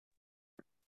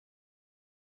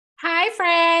Hi,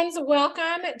 friends.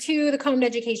 Welcome to the Combed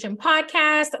Education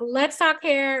Podcast. Let's talk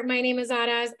hair. My name is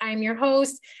Adas. I'm your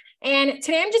host. And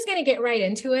today I'm just going to get right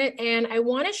into it. And I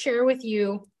want to share with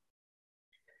you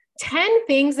 10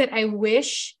 things that I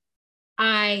wish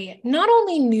I not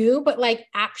only knew, but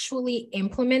actually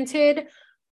implemented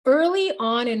early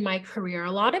on in my career.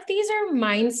 A lot of these are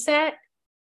mindset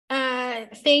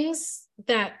things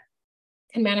that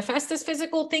can manifest as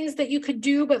physical things that you could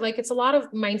do, but it's a lot of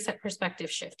mindset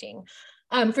perspective shifting.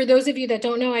 For those of you that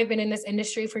don't know, I've been in this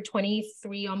industry for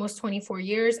 23, almost 24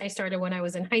 years. I started when I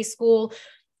was in high school.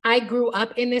 I grew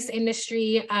up in this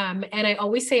industry, and I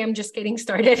always say I'm just getting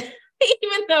started,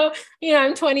 even though,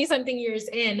 I'm 20 something years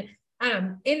in.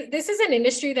 This is an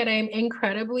industry that I'm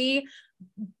incredibly,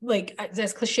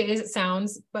 as cliche as it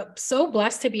sounds, but so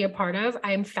blessed to be a part of.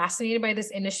 I'm fascinated by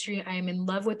this industry. I am in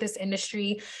love with this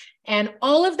industry and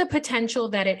all of the potential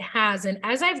that it has. And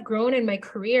as I've grown in my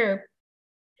career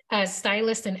as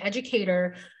stylist and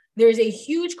educator, there's a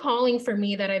huge calling for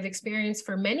me that I've experienced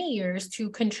for many years to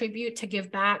contribute, to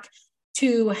give back,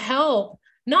 to help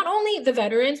not only the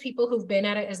veterans, people who've been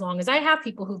at it as long as I have,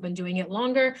 people who've been doing it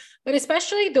longer, but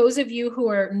especially those of you who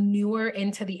are newer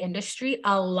into the industry.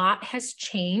 A lot has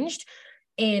changed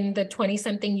in the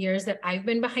 20-something years that I've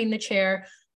been behind the chair.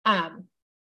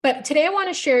 But today I want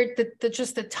to share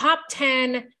just the top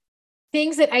 10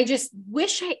 things that I just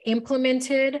wish I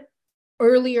implemented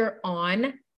earlier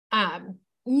on.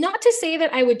 Not to say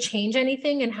that I would change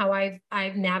anything in how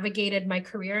I've navigated my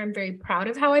career. I'm very proud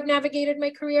of how I've navigated my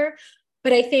career.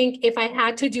 But I think if I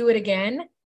had to do it again,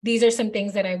 these are some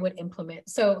things that I would implement.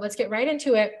 So let's get right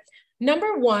into it.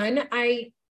 Number one,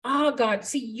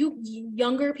 you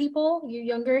younger people, you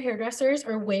younger hairdressers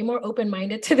are way more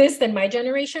open-minded to this than my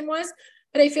generation was.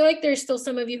 But I feel like there's still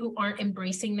some of you who aren't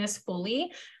embracing this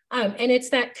fully. And it's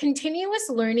that continuous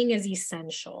learning is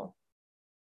essential.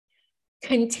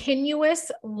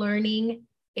 Continuous learning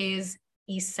is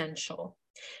essential.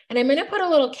 And I'm going to put a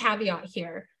little caveat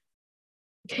here.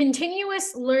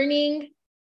 Continuous learning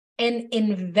and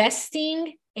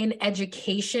investing in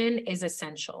education is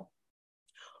essential.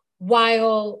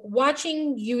 While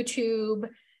watching YouTube,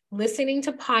 listening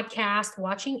to podcasts,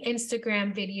 watching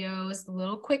Instagram videos,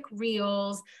 little quick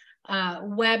reels,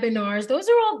 webinars, those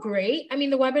are all great. I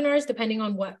mean, the webinars, depending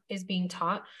on what is being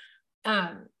taught,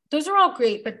 those are all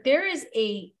great, but there is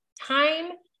a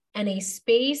time and a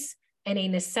space and a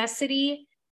necessity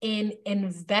in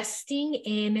investing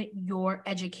in your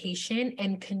education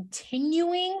and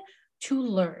continuing to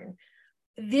learn.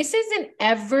 This is an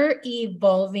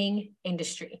ever-evolving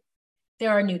industry.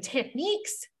 There are new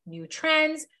techniques, new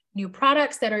trends, new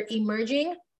products that are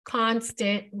emerging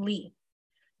constantly.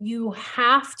 You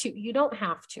don't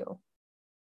have to.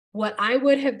 What I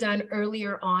would have done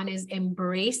earlier on is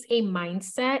embrace a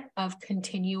mindset of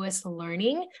continuous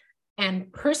learning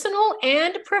and personal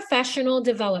and professional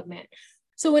development.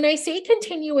 So when I say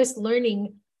continuous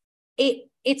learning,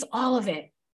 it's all of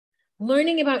it.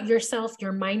 Learning about yourself,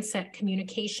 your mindset,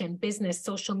 communication, business,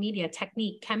 social media,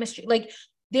 technique, chemistry.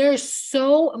 There's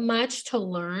so much to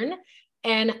learn.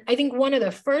 And I think one of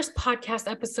the first podcast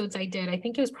episodes I did, I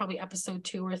think it was probably episode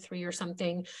 2 or 3 or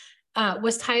something,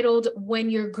 was titled,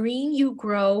 When You're Green, You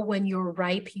Grow. When You're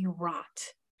Ripe, You Rot.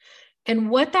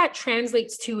 And what that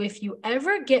translates to, if you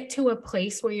ever get to a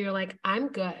place where you're like, I'm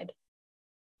good.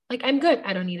 I'm good.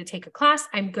 I don't need to take a class.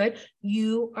 I'm good.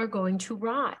 You are going to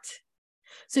rot.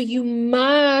 So you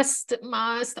must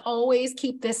always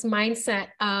keep this mindset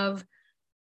of,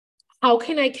 how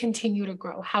can I continue to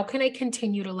grow? How can I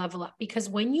continue to level up? Because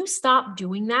when you stop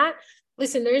doing that,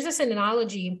 listen, there's this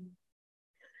analogy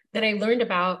that I learned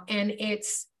about, and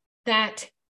it's that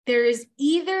there is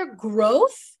either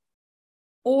growth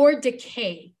or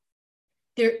decay.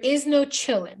 There is no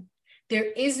chilling. There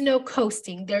is no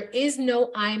coasting. There is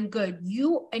no I'm good.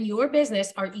 You and your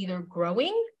business are either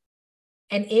growing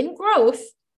and in growth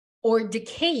or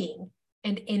decaying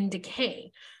and in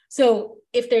decay. So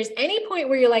if there's any point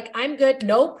where you're like, I'm good,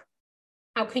 nope,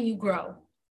 how can you grow?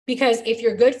 Because if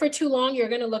you're good for too long, you're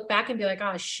going to look back and be like,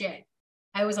 oh shit,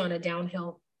 I was on a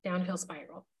downhill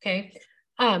spiral. Okay.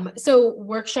 So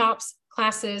workshops,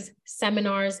 classes,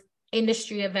 seminars,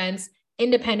 industry events,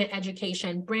 independent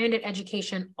education, branded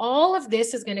education, all of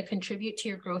this is going to contribute to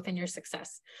your growth and your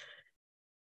success.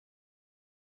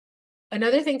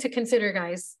 Another thing to consider,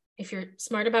 guys, if you're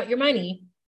smart about your money,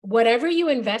 whatever you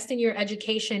invest in your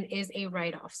education is a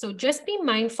write-off. So just be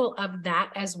mindful of that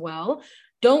as well.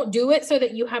 Don't do it so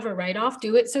that you have a write-off.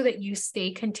 Do it so that you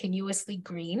stay continuously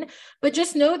green, but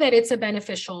just know that it's a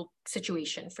beneficial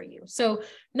situation for you. So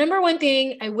number one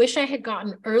thing I wish I had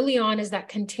gotten early on is that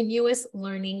continuous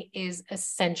learning is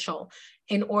essential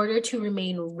in order to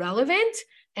remain relevant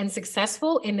and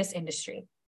successful in this industry.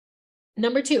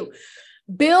 Number two,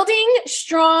 building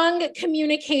strong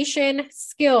communication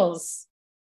skills.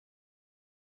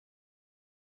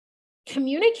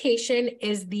 Communication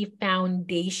is the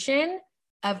foundation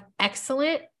of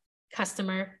excellent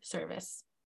customer service.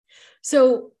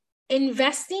 So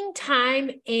investing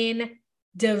time in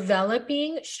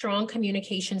developing strong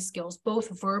communication skills,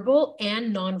 both verbal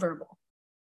and nonverbal,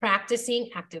 practicing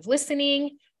active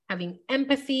listening, having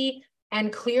empathy,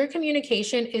 and clear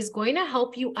communication is going to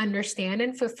help you understand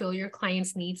and fulfill your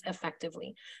client's needs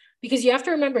effectively. Because you have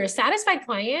to remember, a satisfied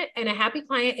client and a happy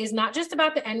client is not just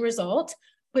about the end result,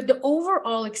 but the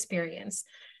overall experience.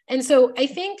 And so I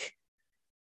think,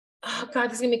 oh God,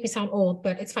 this is gonna make me sound old,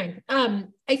 but it's fine.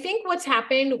 I think what's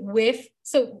happened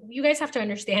so you guys have to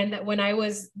understand that when I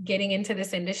was getting into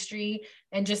this industry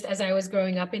and just as I was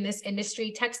growing up in this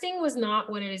industry, texting was not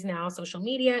what it is now. Social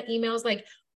media, emails, like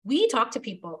we talk to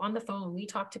people on the phone, we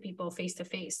talk to people face to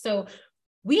face. So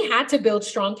we had to build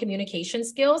strong communication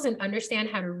skills and understand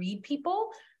how to read people.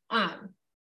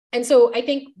 And so I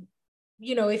think,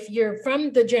 if you're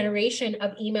from the generation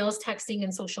of emails, texting,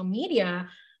 and social media,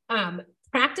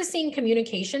 practicing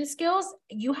communication skills,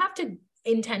 you have to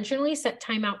intentionally set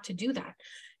time out to do that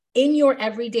in your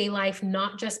everyday life,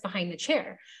 not just behind the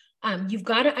chair. You've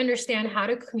got to understand how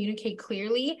to communicate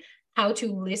clearly, how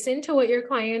to listen to what your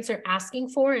clients are asking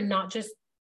for and not just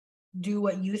do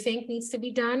what you think needs to be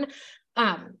done.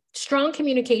 Strong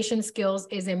communication skills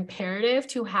is imperative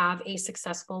to have a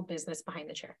successful business behind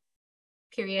the chair.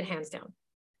 Period, hands down.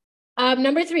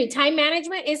 Number three, time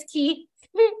management is key.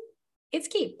 It's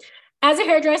key. As a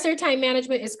hairdresser, time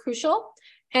management is crucial.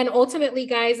 And ultimately,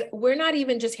 guys, we're not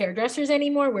even just hairdressers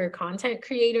anymore. We're content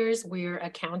creators, we're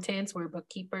accountants, we're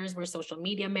bookkeepers, we're social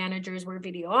media managers, we're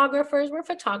videographers, we're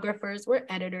photographers, we're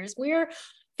editors, we're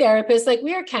therapists, like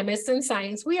we are chemists in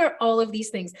science. We are all of these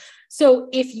things. So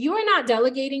if you are not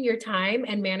delegating your time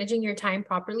and managing your time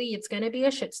properly, it's going to be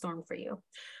a shitstorm for you.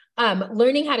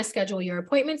 Learning how to schedule your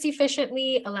appointments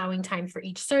efficiently, allowing time for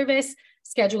each service,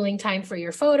 scheduling time for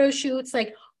your photo shoots,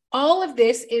 like all of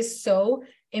this is so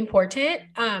important,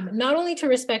 not only to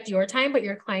respect your time, but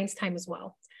your client's time as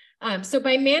well. So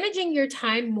by managing your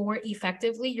time more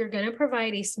effectively, you're going to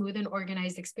provide a smooth and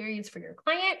organized experience for your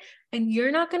client, and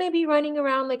you're not going to be running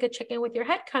around like a chicken with your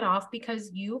head cut off because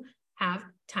you have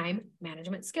time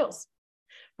management skills.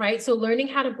 Right? So learning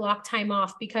how to block time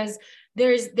off, because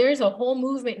there's a whole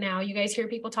movement now. You guys hear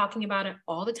people talking about it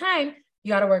all the time.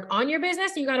 You got to work on your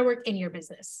business and you got to work in your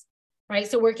business, right?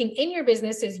 So working in your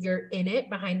business is you're in it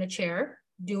behind the chair,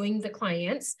 doing the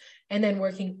clients, and then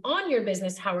working on your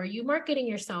business. How are you marketing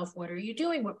yourself? What are you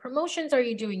doing? What promotions are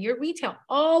you doing? Your retail,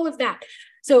 all of that.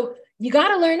 So you got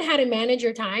to learn how to manage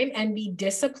your time and be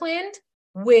disciplined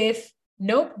with,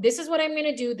 nope, this is what I'm going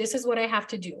to do. This is what I have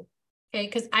to do. Okay,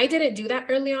 because I didn't do that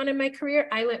early on in my career.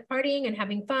 I let partying and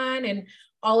having fun and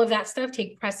all of that stuff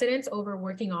take precedence over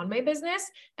working on my business,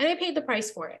 and I paid the price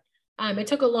for it. It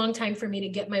took a long time for me to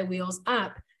get my wheels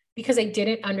up because I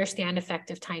didn't understand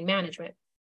effective time management.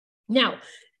 Now,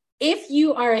 if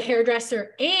you are a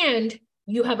hairdresser and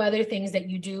you have other things that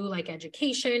you do like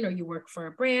education, or you work for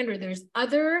a brand, or there's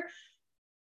other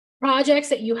projects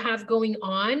that you have going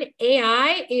on,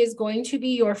 AI is going to be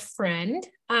your friend.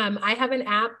 I have an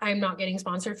app. I'm not getting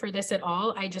sponsored for this at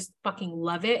all. I just fucking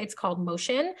love it. It's called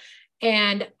Motion.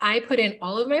 And I put in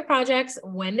all of my projects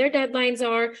when their deadlines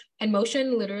are, and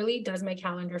Motion literally does my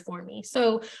calendar for me.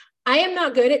 So I am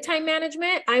not good at time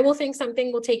management. I will think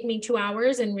something will take me 2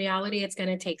 hours. In reality, it's going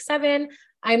to take 7.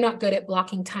 I'm not good at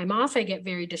blocking time off. I get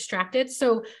very distracted.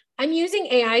 So I'm using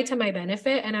AI to my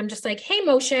benefit. And I'm just like, hey,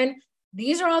 Motion,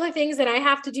 these are all the things that I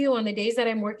have to do on the days that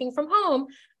I'm working from home.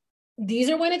 These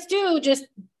are when it's due. Just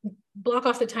block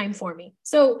off the time for me.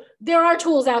 So there are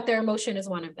tools out there. Motion is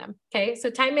one of them. Okay. So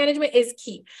time management is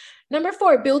key. Number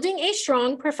 4, building a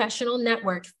strong professional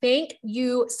network. Thank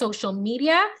you, social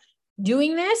media.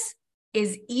 Doing this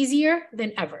is easier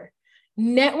than ever.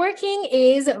 Networking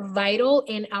is vital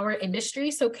in our industry.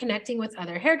 So connecting with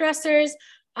other hairdressers,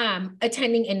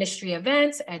 attending industry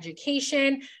events,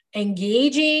 education,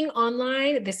 engaging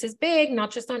online. This is big,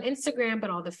 not just on Instagram, but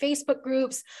all the Facebook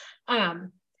groups.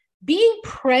 Being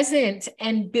present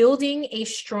and building a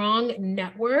strong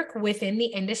network within the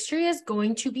industry is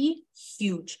going to be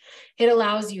huge. It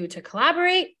allows you to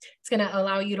collaborate. It's going to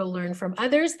allow you to learn from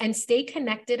others and stay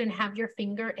connected and have your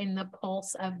finger in the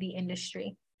pulse of the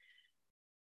industry.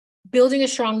 Building a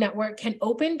strong network can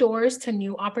open doors to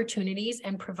new opportunities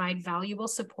and provide valuable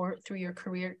support through your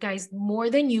career, guys, more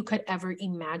than you could ever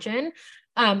imagine.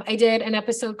 I did an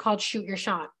episode called Shoot Your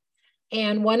Shot.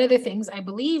 And one of the things I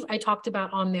believe I talked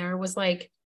about on there was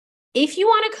like, if you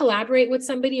want to collaborate with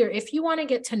somebody, or if you want to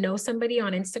get to know somebody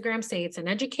on Instagram, say it's an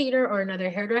educator or another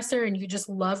hairdresser, and you just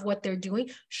love what they're doing,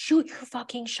 shoot your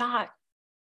fucking shot.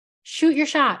 Shoot your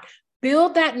shot.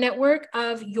 Build that network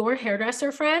of your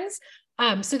hairdresser friends,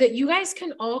 so that you guys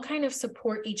can all kind of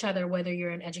support each other, whether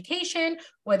you're in education,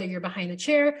 whether you're behind the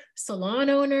chair, salon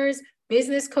owners,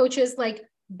 business coaches, like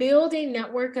build a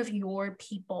network of your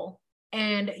people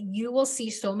and you will see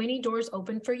so many doors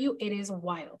open for you. It is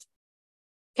wild.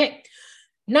 Okay.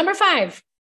 Number 5,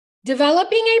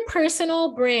 developing a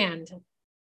personal brand.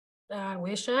 I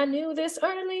wish I knew this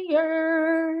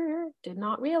earlier. Did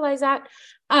not realize that.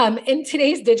 In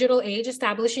today's digital age,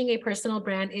 establishing a personal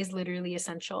brand is literally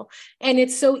essential. And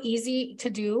it's so easy to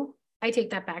do. I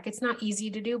take that back. It's not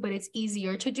easy to do, but it's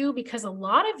easier to do because a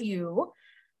lot of you,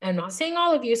 I'm not saying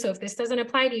all of you, so if this doesn't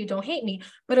apply to you, don't hate me,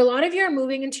 but a lot of you are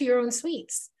moving into your own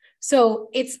suites. So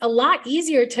it's a lot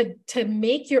easier to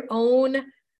make your own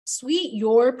suite,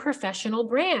 your professional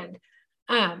brand.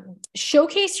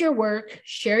 Showcase your work,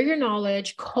 share your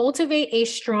knowledge, cultivate a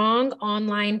strong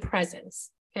online presence.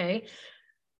 Okay.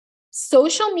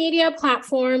 Social media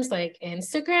platforms like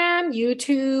Instagram,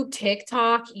 YouTube,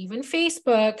 TikTok, even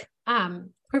Facebook,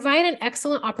 provide an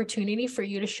excellent opportunity for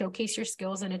you to showcase your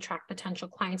skills and attract potential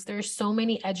clients. There are so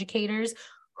many educators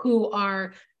who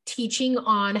are teaching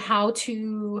on how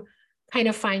to kind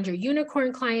of find your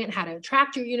unicorn client, how to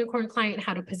attract your unicorn client,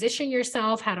 how to position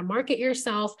yourself, how to market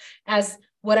yourself as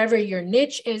whatever your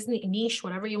niche is,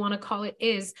 whatever you want to call it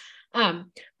is.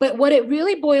 But what it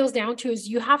really boils down to is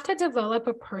you have to develop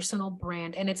a personal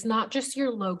brand, and it's not just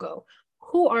your logo.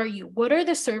 Who are you? What are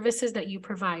the services that you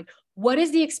provide? What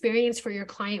is the experience for your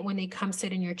client when they come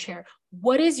sit in your chair?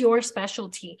 What is your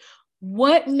specialty?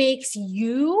 What makes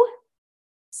you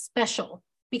special?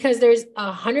 Because there's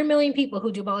 100 million people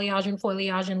who do balayage and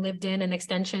foliage and lived in and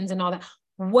extensions and all that.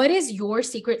 What is your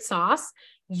secret sauce?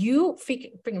 You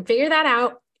freaking figure that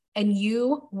out and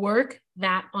you work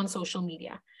that on social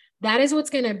media. That is what's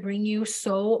going to bring you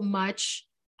so much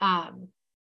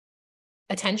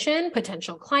attention,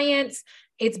 potential clients.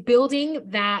 It's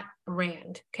building that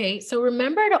brand. Okay. So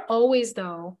remember to always,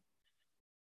 though,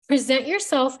 present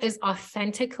yourself as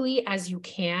authentically as you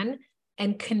can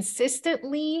and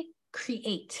consistently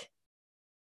create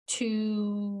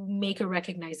to make a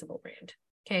recognizable brand.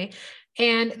 Okay.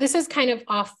 And this is kind of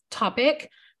off topic,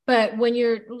 but when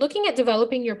you're looking at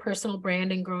developing your personal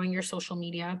brand and growing your social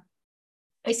media,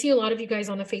 I see a lot of you guys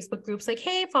on the Facebook groups like,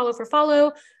 hey, follow for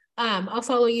follow. I'll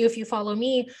follow you if you follow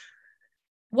me.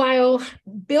 While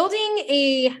building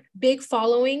a big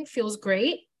following feels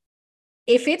great,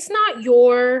 if it's not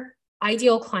your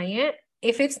ideal client,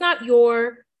 if it's not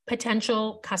your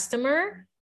potential customer,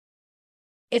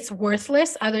 it's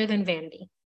worthless other than vanity.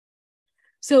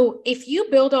 So if you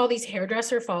build all these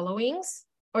hairdresser followings,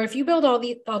 or if you build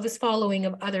all this following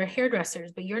of other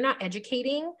hairdressers, but you're not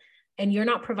educating and you're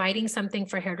not providing something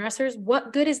for hairdressers,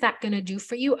 what good is that going to do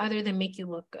for you other than make you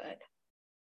look good?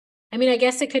 I mean, I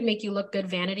guess it could make you look good,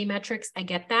 vanity metrics. I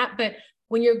get that. But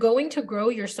when you're going to grow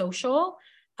your social,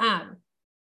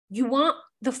 you want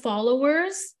the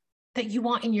followers that you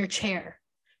want in your chair.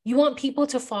 You want people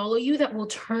to follow you that will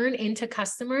turn into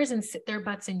customers and sit their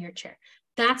butts in your chair.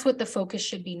 That's what the focus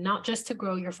should be, not just to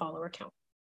grow your follower count.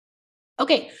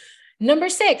 Okay. Number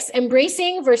 6,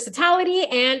 embracing versatility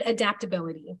and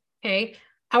adaptability. Okay.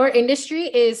 Our industry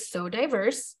is so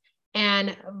diverse,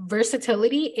 and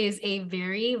versatility is a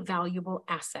very valuable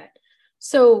asset.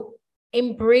 So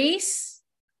embrace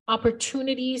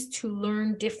opportunities to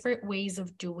learn different ways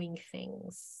of doing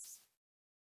things.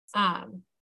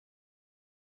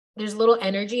 There's a little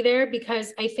energy there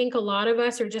because I think a lot of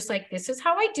us are just like, this is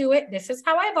how I do it. This is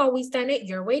how I've always done it.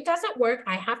 Your way doesn't work.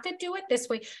 I have to do it this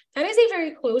way. That is a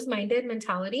very closed-minded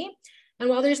mentality. And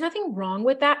while there's nothing wrong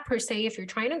with that per se, if you're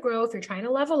trying to grow, if you're trying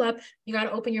to level up, you got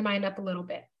to open your mind up a little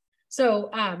bit. So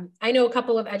I know a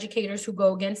couple of educators who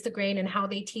go against the grain in how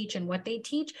they teach and what they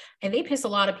teach, and they piss a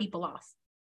lot of people off.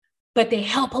 But they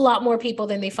help a lot more people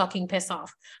than they fucking piss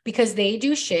off because they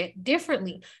do shit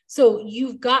differently. So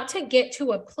you've got to get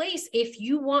to a place, if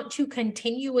you want to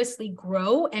continuously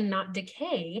grow and not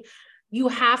decay, you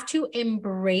have to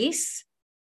embrace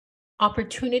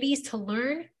opportunities to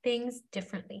learn things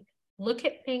differently, look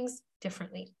at things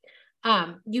differently.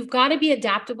 You've got to be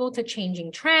adaptable to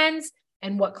changing trends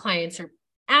and what clients are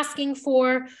asking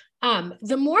for.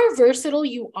 The more versatile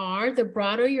you are, the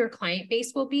broader your client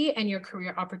base will be and your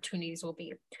career opportunities will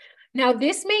be. Now,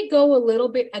 this may go a little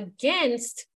bit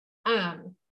against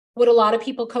what a lot of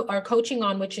people are coaching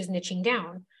on, which is niching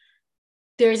down.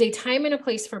 There's a time and a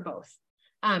place for both.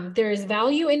 There is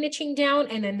value in niching down,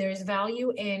 and then there's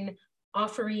value in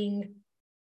offering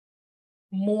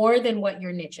more than what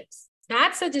your niche is.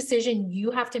 That's a decision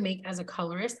you have to make as a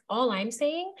colorist. All I'm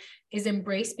saying is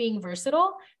embrace being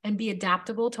versatile and be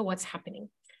adaptable to what's happening.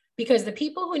 Because the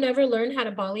people who never learned how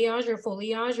to balayage or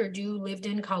foliage or do lived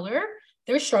in color,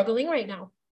 they're struggling right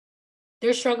now.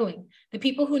 They're struggling. The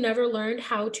people who never learned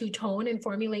how to tone and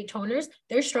formulate toners,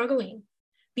 they're struggling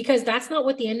because that's not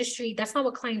what the industry, that's not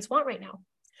what clients want right now.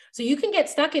 So you can get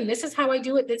stuck in, this is how I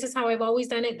do it. This is how I've always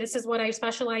done it. This is what I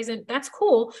specialize in. That's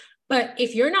cool. But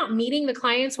if you're not meeting the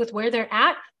clients with where they're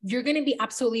at, you're going to be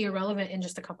absolutely irrelevant in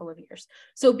just a couple of years.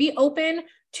 So be open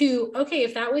to, okay,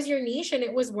 if that was your niche and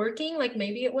it was working, like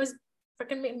maybe it was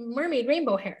freaking mermaid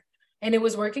rainbow hair and it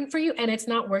was working for you and it's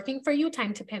not working for you,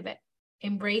 time to pivot.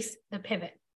 Embrace the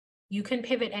pivot. You can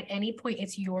pivot at any point.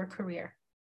 It's your career.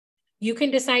 You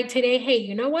can decide today, hey,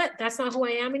 you know what? That's not who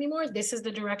I am anymore. This is the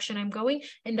direction I'm going,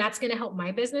 and that's going to help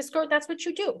my business grow. That's what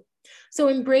you do. So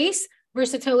embrace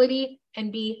versatility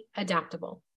and be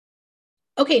adaptable.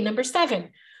 Okay, number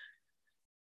 7,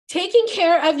 taking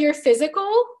care of your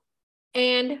physical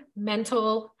and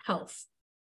mental health.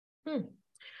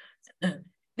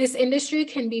 This industry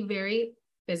can be very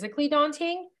physically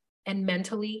daunting and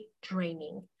mentally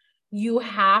draining. You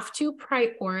have to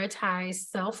prioritize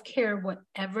self-care,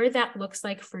 whatever that looks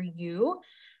like for you,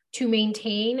 to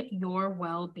maintain your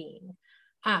well-being.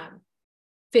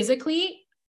 Physically,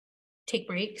 take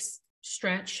breaks,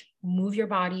 stretch, move your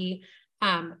body,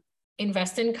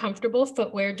 invest in comfortable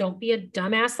footwear. Don't be a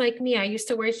dumbass like me. I used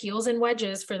to wear heels and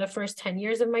wedges for the first 10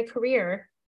 years of my career.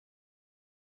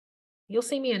 You'll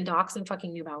see me in Docs and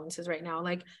fucking New Balances right now.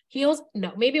 Like heels,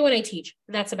 no, maybe when I teach,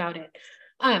 that's about it.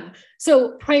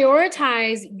 So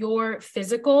prioritize your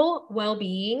physical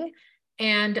well-being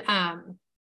and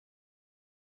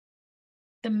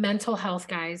the mental health,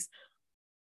 guys.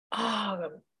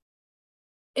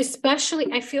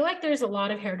 Especially, I feel like there's a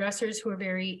lot of hairdressers who are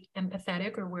very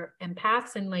empathetic or we're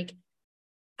empaths, and like,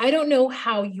 I don't know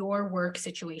how your work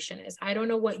situation is. I don't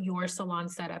know what your salon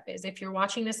setup is. If you're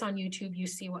watching this on YouTube, you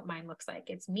see what mine looks like.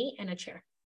 It's me and a chair.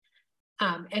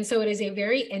 And so it is a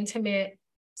very intimate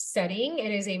setting.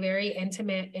 It is a very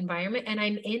intimate environment, and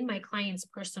I'm in my client's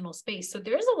personal space. So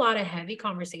there's a lot of heavy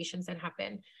conversations that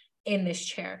happen in this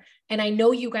chair. And I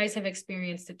know you guys have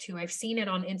experienced it too. I've seen it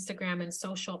on Instagram and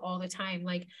social all the time.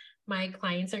 Like my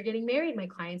clients are getting married. My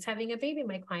client's having a baby.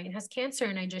 My client has cancer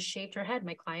and I just shaved her head.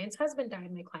 My client's husband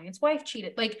died. My client's wife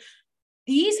cheated. Like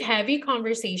these heavy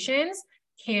conversations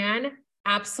can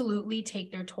absolutely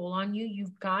take their toll on you.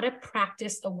 You've got to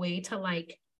practice a way to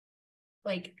like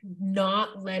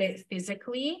not let it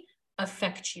physically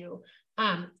affect you.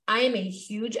 I am a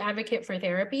huge advocate for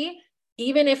therapy.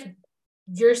 Even if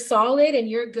you're solid and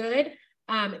you're good,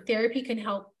 therapy can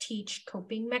help teach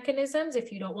coping mechanisms.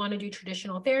 If you don't want to do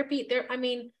traditional therapy,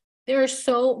 there are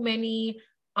so many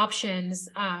options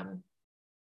on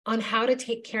how to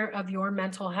take care of your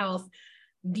mental health,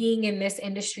 being in this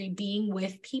industry, being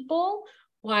with people.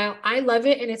 While I love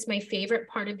it and it's my favorite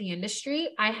part of the industry,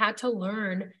 I had to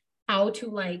learn how to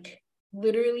like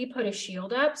literally put a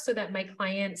shield up so that my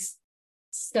clients'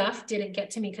 stuff didn't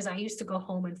get to me, because I used to go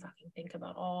home and fucking think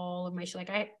about all of my shit.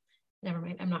 Like never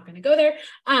mind, I'm not going to go there.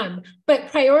 But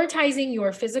prioritizing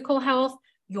your physical health,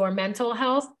 your mental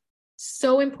health,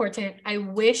 so important. I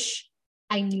wish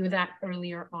I knew that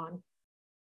earlier on.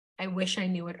 I wish I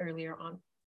knew it earlier on.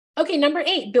 Okay, number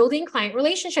 8, building client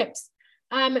relationships.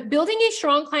 Building a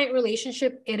strong client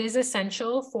relationship, it is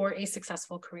essential for a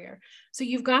successful career. So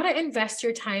you've got to invest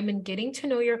your time in getting to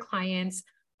know your clients,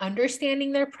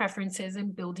 understanding their preferences,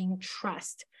 and building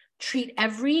trust. Treat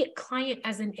every client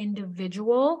as an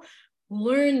individual.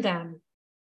 Learn them.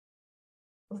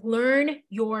 Learn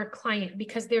your client,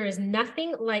 because there is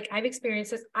nothing like, I've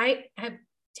experienced this. I have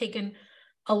taken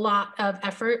a lot of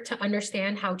effort to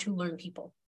understand how to learn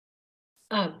people.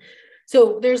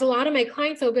 So there's a lot of my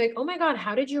clients that'll be like, oh my God,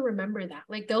 how did you remember that?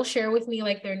 Like they'll share with me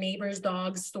like their neighbor's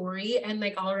dog's story, and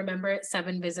like I'll remember it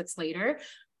 7 visits later.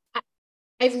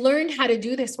 I've learned how to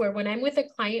do this where when I'm with a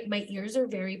client, my ears are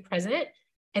very present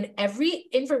and every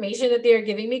information that they're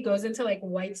giving me goes into like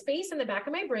white space in the back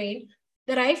of my brain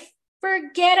that I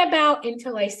forget about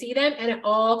until I see them, and it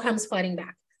all comes flooding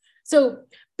back. So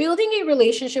building a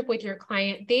relationship with your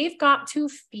client, they've got to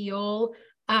feel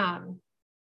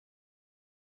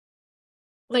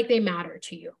like they matter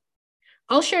to you.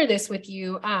 I'll share this with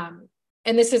you. And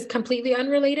this is completely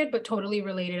unrelated, but totally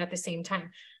related at the same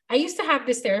time. I used to have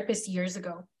this therapist years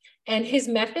ago, And his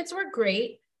methods were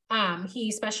great.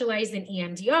 He specialized in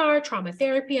EMDR, trauma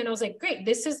therapy. And I was like, great,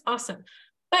 this is awesome.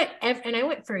 And I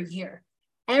went for a year.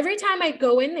 Every time I'd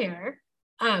go in there,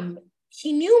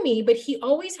 he knew me, but he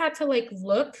always had to like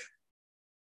look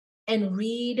and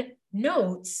read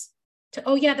notes to,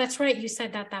 oh yeah, that's right. You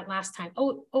said that last time.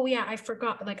 Oh yeah, I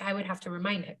forgot. Like I would have to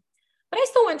remind him, but I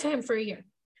still went to him for a year.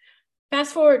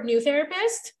 Fast forward, new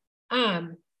therapist.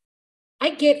 I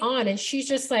get on and she's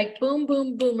just like, boom,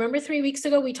 boom, boom. Remember 3 weeks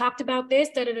ago, we talked about this,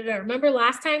 da, da, da, da. Remember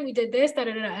last time we did this, da,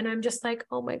 da, da, da. And I'm just like,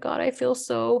 oh my God, I feel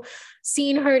so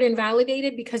seen, heard, and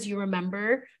validated because you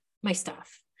remember my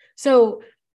stuff. So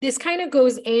this kind of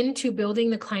goes into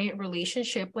building the client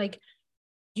relationship. Like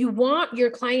you want your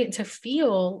client to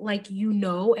feel like you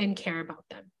know and care about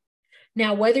them.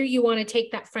 Now, whether you want to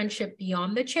take that friendship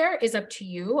beyond the chair is up to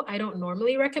you. I don't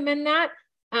normally recommend that.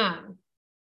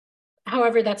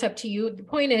 However, that's up to you. The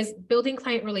point is building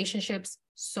client relationships,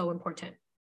 so important.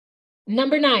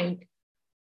 Number 9,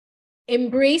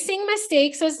 embracing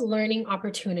mistakes as learning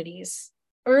opportunities.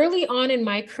 Early on in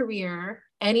my career,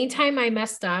 anytime I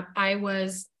messed up, I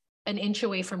was an inch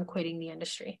away from quitting the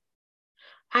industry.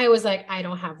 I was like, I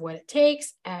don't have what it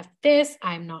takes. F this.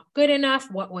 I'm not good enough.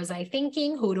 What was I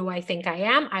thinking? Who do I think I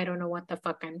am? I don't know what the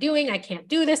fuck I'm doing. I can't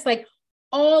do this. Like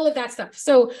all of that stuff.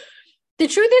 So the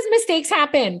truth is mistakes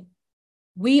happen.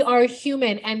 We are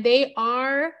human and they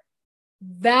are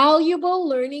valuable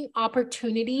learning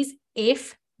opportunities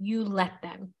if you let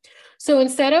them. So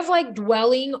instead of like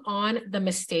dwelling on the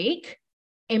mistake,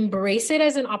 embrace it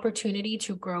as an opportunity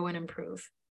to grow and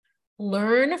improve.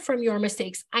 Learn from your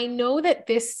mistakes. I know that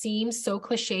this seems so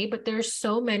cliche, but there's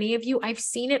so many of you, I've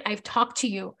seen it, I've talked to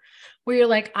you where you're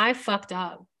like, I fucked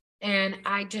up and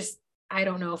I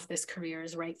don't know if this career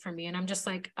is right for me. And I'm just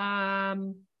like,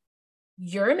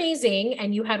 you're amazing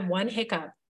and you had one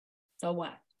hiccup. So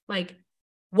what? Like,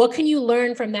 what can you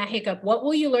learn from that hiccup? What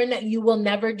will you learn that you will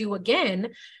never do again?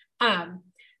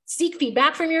 Seek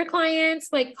feedback from your clients,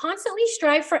 like constantly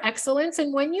strive for excellence.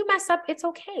 And when you mess up, it's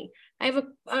okay. I have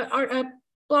a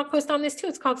blog post on this too.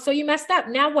 It's called, So You Messed Up.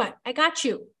 Now what? I got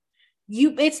you.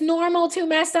 It's normal to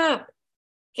mess up.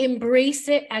 Embrace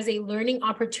it as a learning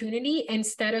opportunity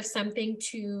instead of something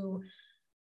to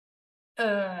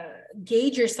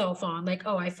gauge yourself on, like,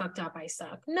 oh, I fucked up, I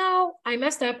suck. No, I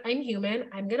messed up, I'm human,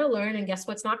 I'm gonna learn, and guess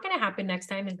what's not gonna happen next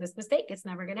time is this mistake. It's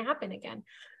never gonna happen again.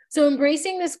 So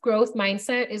embracing this growth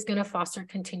mindset is gonna foster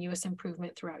continuous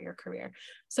improvement throughout your career.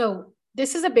 So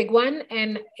this is a big one,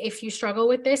 and if you struggle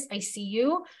with this, I see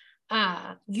you.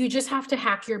 You just have to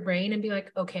hack your brain and be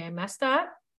like, okay, I messed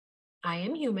up, I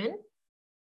am human.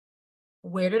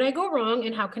 Where did I go wrong,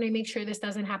 and how can I make sure this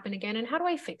doesn't happen again, and how do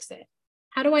I fix it?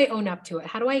 How do I own up to it?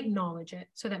 How do I acknowledge it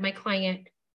so that my client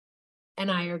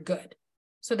and I are good,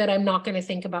 so that I'm not going to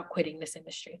think about quitting this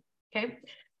industry? Okay.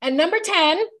 And number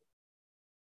 10,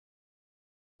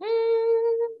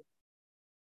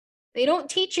 they don't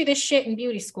teach you this shit in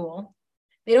beauty school.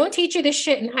 They don't teach you this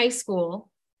shit in high school.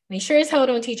 They sure as hell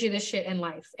don't teach you this shit in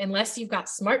life unless you've got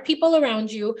smart people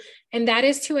around you. And that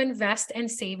is to invest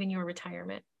and save in your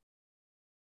retirement.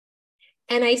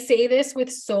 And I say this with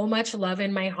so much love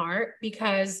in my heart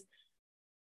because,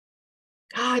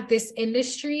 God, this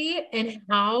industry and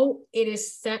how it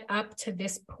is set up to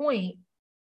this point,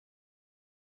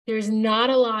 there's not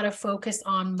a lot of focus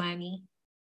on money.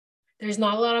 There's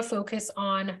not a lot of focus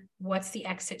on what's the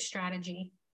exit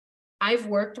strategy. I've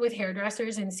worked with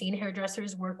hairdressers and seen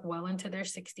hairdressers work well into their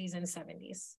 60s and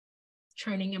 70s,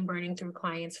 churning and burning through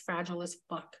clients, fragile as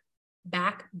fuck.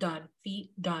 Back done, feet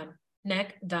done.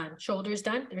 Neck done, shoulders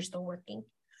done, they're still working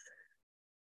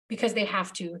because they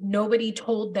have to. Nobody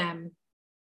told them,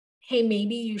 hey,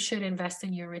 maybe you should invest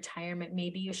in your retirement.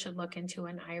 Maybe you should look into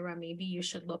an IRA. Maybe you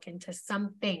should look into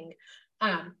something.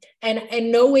 And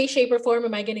in no way, shape, or form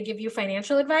am I going to give you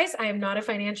financial advice. I am not a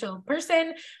financial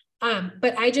person.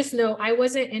 But I just know it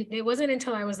wasn't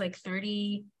until I was like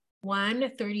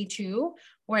 31, 32,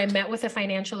 where I met with a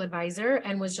financial advisor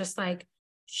and was just like,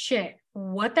 shit,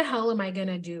 what the hell am I going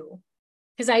to do?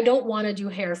 Because I don't want to do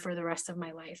hair for the rest of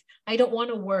my life. I don't want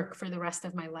to work for the rest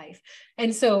of my life.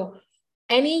 And so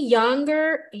any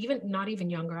younger, not even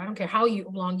younger, I don't care how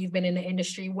long you've been in the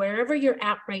industry, wherever you're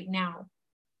at right now,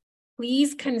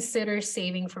 please consider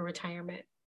saving for retirement.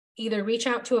 Either reach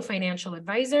out to a financial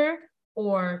advisor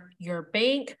or your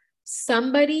bank,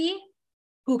 somebody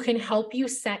who can help you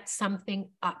set something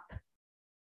up.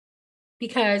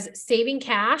 Because saving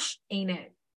cash ain't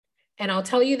it. And I'll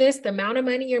tell you this, the amount of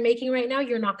money you're making right now,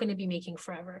 you're not going to be making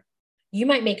forever. You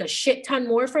might make a shit ton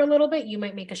more for a little bit. You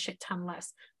might make a shit ton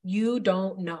less. You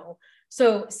don't know.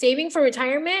 So saving for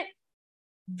retirement,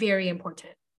 very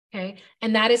important. Okay.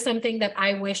 And that is something that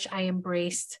I wish I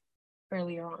embraced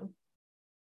earlier on.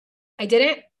 I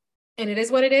didn't, and it is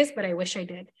what it is, but I wish I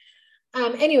did.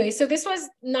 Anyway, so this was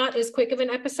not as quick of an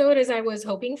episode as I was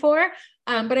hoping for,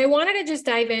 but I wanted to just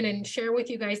dive in and share with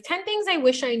you guys 10 things I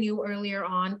wish I knew earlier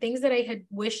on, things that I had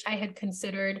wished I had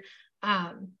considered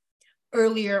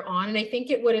earlier on. And I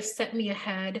think it would have set me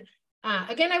ahead.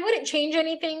 Again, I wouldn't change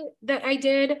anything that I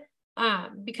did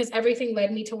because everything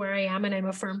led me to where I am, and I'm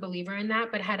a firm believer in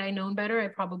that. But had I known better, I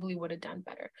probably would have done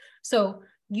better. So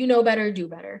you know better, do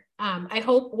better. I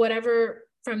hope whatever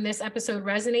from this episode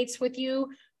resonates with you,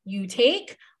 you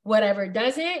take. Whatever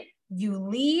doesn't, you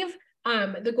leave.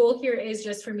 The goal here is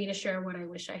just for me to share what I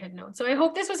wish I had known. So I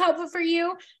hope this was helpful for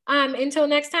you. Until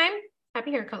next time,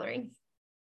 happy hair coloring.